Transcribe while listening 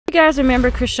You guys remember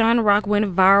Chriseanrock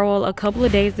went viral a couple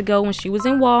of days ago when she was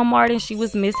in Walmart and she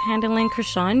was mishandling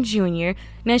Chrisean Jr.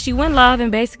 Now she went live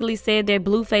and basically said that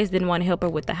Blueface didn't want to help her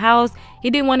with the house. He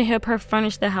didn't want to help her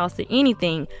furnish the house or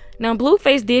anything. Now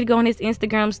Blueface did go on his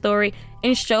Instagram story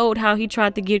and showed how he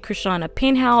tried to get Chrisean a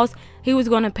penthouse. He was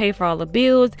going to pay for all the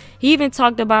bills. He even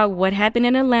talked about what happened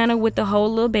in Atlanta with the whole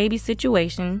little baby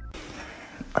situation.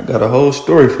 I got a whole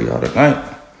story for y'all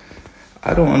tonight.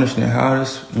 I don't understand how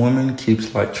this woman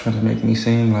keeps like trying to make me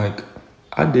seem like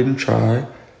I didn't try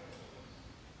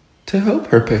to help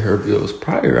her pay her bills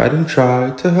prior. I didn't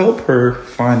try to help her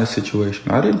find a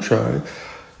situation. I didn't try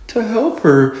to help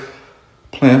her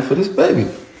plan for this baby.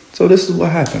 So this is what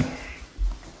happened.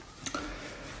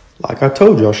 Like I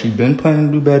told y'all, she been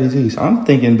planning to do Baddies East. I'm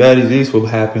thinking Baddies East will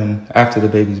happen after the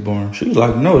baby's born. She was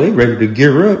like, no, they ready to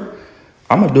gear up.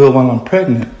 I'm gonna do it while I'm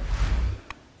pregnant.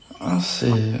 I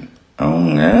said,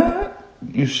 oh, yeah?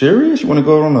 You serious? You want to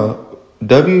go on a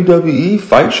WWE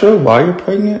fight show while you're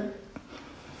pregnant?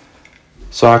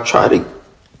 So I tried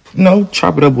to,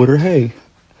 chop it up with her. Hey,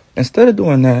 instead of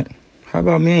doing that, how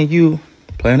about me and you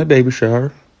plan a baby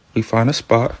shower? We find a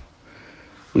spot.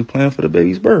 We plan for the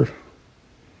baby's birth.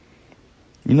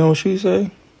 You know what she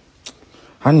say?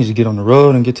 I need to get on the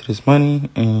road and get to this money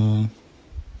and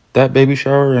that baby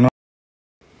shower and all.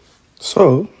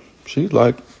 So she's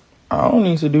like, I don't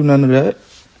need to do none of that.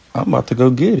 I'm about to go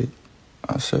get it.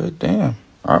 I said, damn.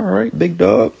 All right, big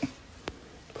dog.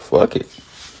 Fuck it.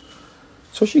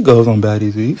 So she goes on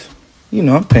Baddies East.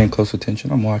 I'm paying close attention.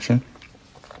 I'm watching.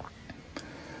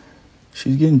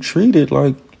 She's getting treated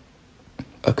like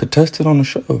a contestant on the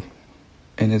show.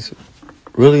 And it's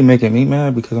really making me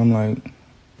mad because I'm like,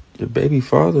 your baby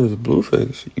father is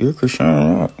Blueface. You're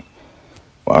Chriseanrock.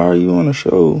 Why are you on a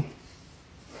show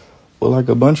with like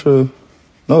a bunch of,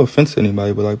 no offense to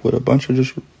anybody, but like with a bunch of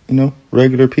just,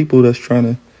 regular people that's trying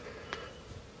to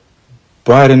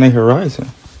broaden their horizon?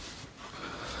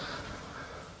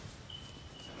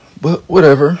 But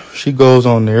whatever. She goes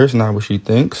on there. It's not what she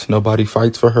thinks. Nobody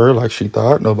fights for her like she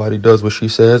thought. Nobody does what she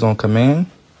says on command.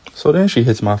 So then she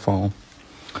hits my phone.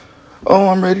 Oh,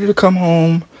 I'm ready to come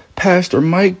home. Pastor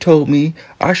Mike told me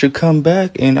I should come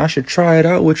back and I should try it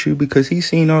out with you because he's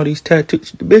seen all these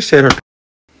tattoos. The bitch said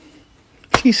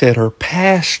she said her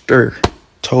pastor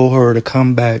told her to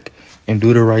come back and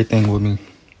do the right thing with me.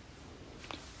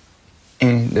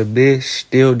 And the bitch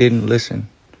still didn't listen.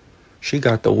 She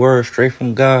got the word straight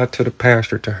from God to the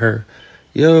pastor to her.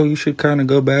 Yo, you should kind of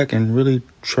go back and really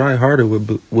try harder with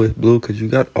Blue because you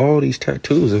got all these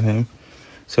tattoos of him.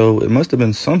 So it must have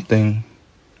been something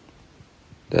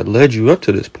that led you up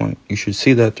to this point. You should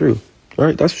see that through.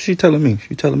 Right? That's what she's telling me.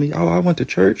 She's telling me, oh, I went to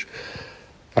church.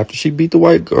 After she beat the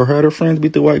white girl, or had her friends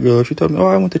beat the white girl, she told me, oh,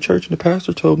 I went to church and the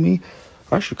pastor told me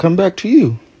I should come back to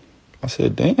you. I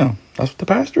said, damn, that's what the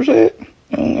pastor said?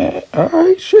 All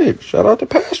right, shit. Shout out to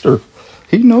pastor.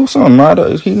 He knows something,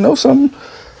 right? He knows something.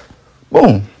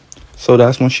 Boom. So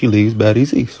that's when she leaves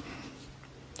Baddies East.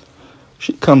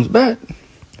 She comes back.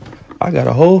 I got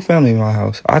a whole family in my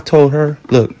house. I told her,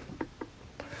 look,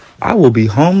 I will be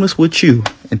homeless with you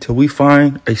until we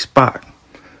find a spot.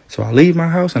 So I leave my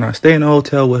house and I stay in a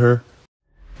hotel with her.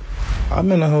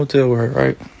 I'm in a hotel with her,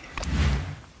 right?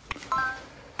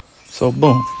 So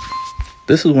boom.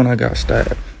 This is when I got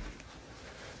stabbed.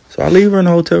 So I leave her in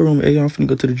the hotel room. Hey, I'm finna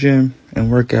go to the gym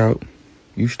and work out.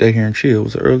 You stay here and chill. It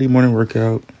was an early morning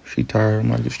workout. She tired. I'm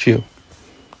like, just chill.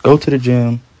 Go to the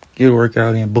gym, get a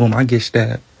workout in. Boom, I get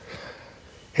stabbed.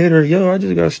 Hit her. Yo, I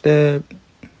just got stabbed.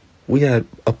 We had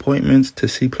appointments to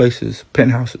see places,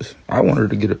 penthouses. I want her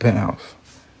to get a penthouse.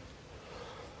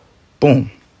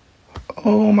 Boom.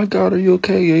 Oh my God, are you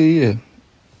okay? Yeah.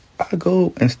 I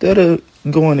go, instead of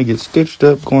going to get stitched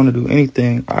up, going to do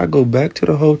anything, I go back to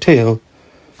the hotel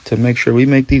to make sure we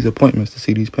make these appointments to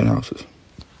see these penthouses.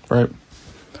 Right?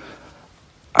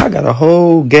 I got a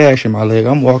whole gash in my leg.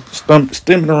 I'm walking,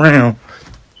 stimming around,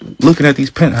 looking at these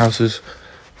penthouses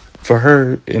for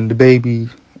her and the baby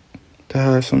to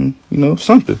have some,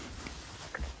 something.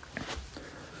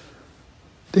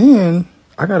 Then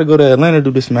I got to go to Atlanta to do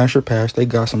the Smasher Pass. They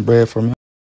got some bread for me.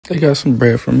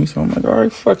 So I'm like, all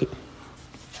right, fuck it.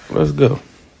 Let's go.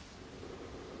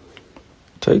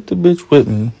 Take the bitch with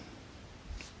me.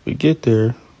 We get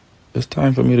there. It's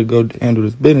time for me to go handle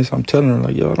this business. I'm telling her,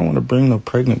 like, yo, I don't want to bring no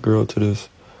pregnant girl to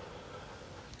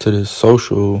this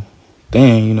social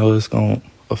thing. It's going to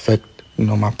affect,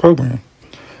 my program.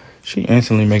 She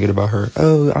instantly make it about her.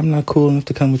 Oh, I'm not cool enough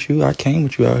to come with you. I came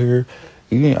with you out here.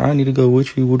 I need to go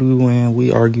with you. What do we win?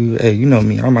 We argue. Hey, you know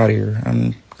me. I'm out of here.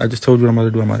 I just told you what I'm about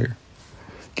to do. I'm out of here.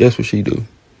 Guess what she do?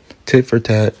 Tit for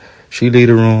tat. She leave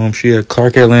the room. She at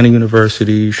Clark Atlanta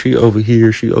University. She over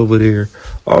here. She over there.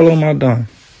 All on my dime.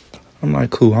 I'm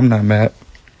like, cool. I'm not mad.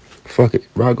 Fuck it.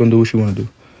 Rock gonna do what she wanna do.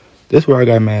 This is where I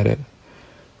got mad at.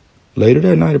 Later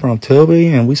that night, around 12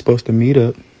 a.m., we supposed to meet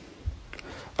up.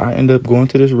 I end up going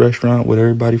to this restaurant with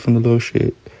everybody from the little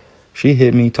shit. She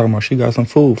hit me talking about she got some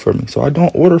food for me. So I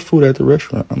don't order food at the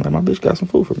restaurant. I'm like, my bitch got some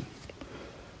food for me.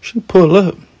 She pull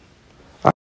up.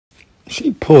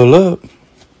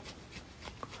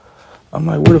 I'm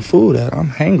like, where the food at? I'm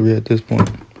hangry at this point.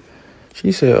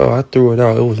 She said, oh, I threw it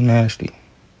out. It was nasty.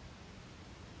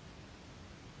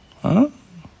 Huh?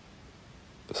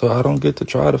 So I don't get to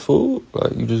try the food?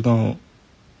 Like, you just gonna...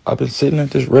 I've been sitting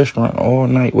at this restaurant all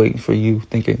night waiting for you,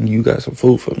 thinking you got some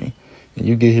food for me. And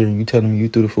you get here and you telling me you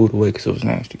threw the food away because it was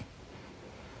nasty.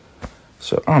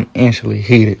 So I'm instantly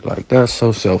heated. Like, that's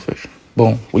so selfish.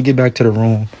 Boom. We get back to the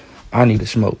room. I need to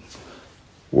smoke.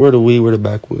 Where the weed? Where the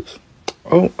backwoods?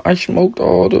 Oh, I smoked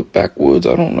all the backwoods.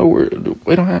 I don't know where.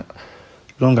 We don't have.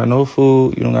 You don't got no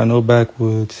food. You don't got no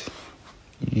backwoods.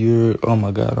 You're. Oh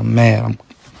my God. I'm mad. I'm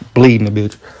bleeding a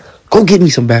bitch. Go get me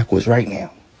some backwoods right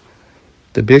now.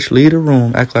 The bitch leave the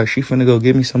room, act like she finna go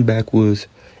get me some backwoods,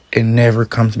 and never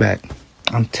comes back.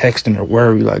 I'm texting her,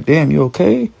 worried, like, damn, you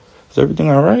okay? Is everything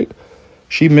all right?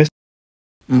 She missed.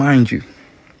 Mind you,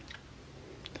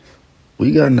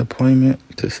 we got an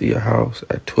appointment to see a house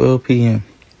at 12 p.m.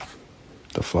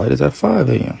 The flight is at 5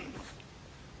 a.m.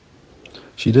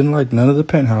 She didn't like none of the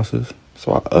penthouses,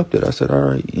 so I upped it. I said, all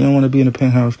right, you don't want to be in a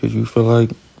penthouse because you feel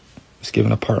like it's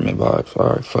giving apartment vibes. All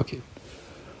right, fuck it.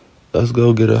 Let's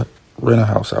go rent a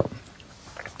house out.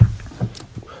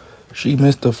 She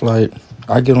missed the flight.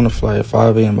 I get on the flight at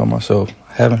 5 a.m. by myself.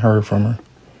 Haven't heard from her.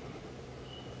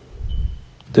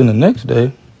 Then the next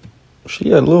day,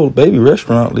 she at a little baby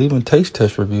restaurant leaving taste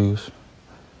test reviews.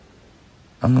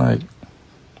 I'm like,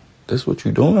 this what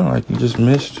you doing? Like, you just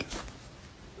missed.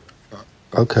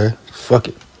 Okay, fuck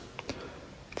it.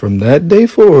 From that day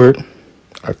forward,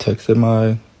 I texted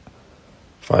my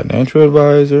financial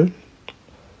advisor,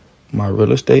 my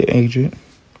real estate agent,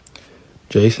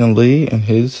 Jason Lee, and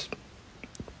his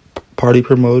party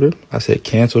promoter. I said,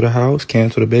 cancel the house,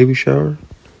 cancel the baby shower.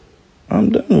 I'm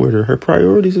done with her. Her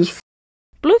priorities is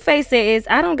Blueface says,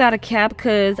 I don't got a cap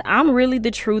because I'm really the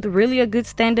truth, really a good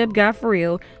stand-up guy for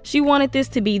real. She wanted this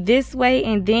to be this way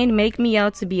and then make me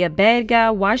out to be a bad guy.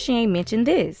 Why she ain't mentioned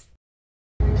this?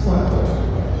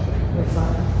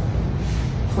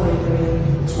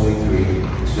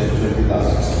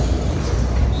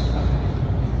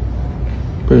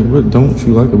 23,000. Babe, what don't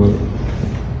you like about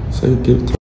it? Say, give it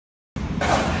to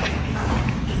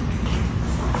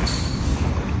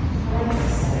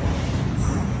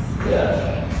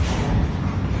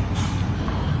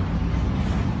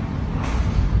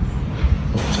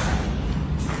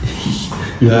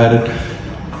You hide it?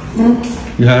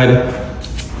 You hide it?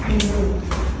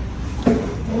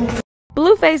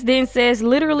 Blueface then says,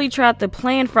 literally tried to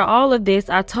plan for all of this.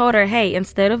 I told her, hey,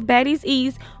 instead of Baddies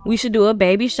East, we should do a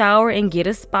baby shower and get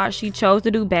a spot. She chose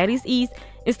to do Baddies East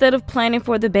instead of planning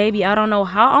for the baby. I don't know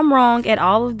how I'm wrong at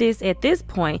all of this at this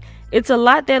point. It's a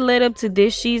lot that led up to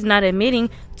this she's not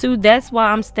admitting to. That's why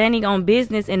I'm standing on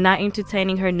business and not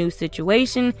entertaining her new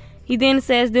situation. He then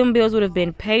says them bills would have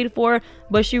been paid for,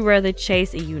 but she rather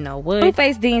chase you know what.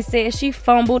 Blueface then says she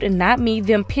fumbled and not me.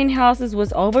 Them penthouses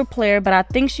was overplayed, but I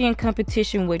think she in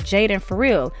competition with Jaden for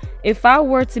real. If I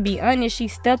were to be honest, she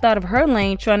stepped out of her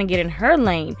lane trying to get in her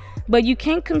lane. But you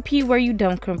can't compete where you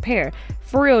don't compare.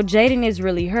 For real, Jaden is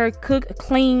really her. Cook,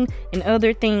 clean, and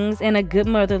other things, and a good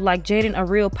mother. Like Jaden, a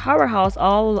real powerhouse,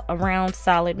 all around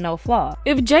solid, no flaw.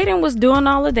 If Jaden was doing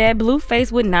all of that,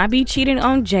 Blueface would not be cheating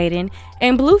on Jaden.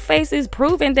 And Blueface is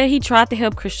proving that he tried to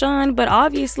help Chrisean, but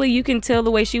obviously you can tell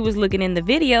the way she was looking in the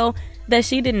video that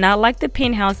she did not like the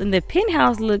penthouse, and the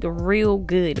penthouse looked real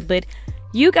good. But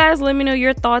you guys let me know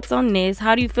your thoughts on this.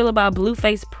 How do you feel about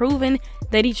Blueface proving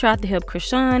that he tried to help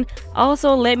Chrisean?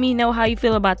 Also, let me know how you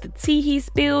feel about the tea he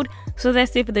spilled. So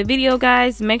that's it for the video,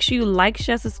 guys. Make sure you like,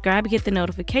 share, subscribe, hit the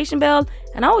notification bell,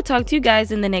 and I will talk to you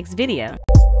guys in the next video.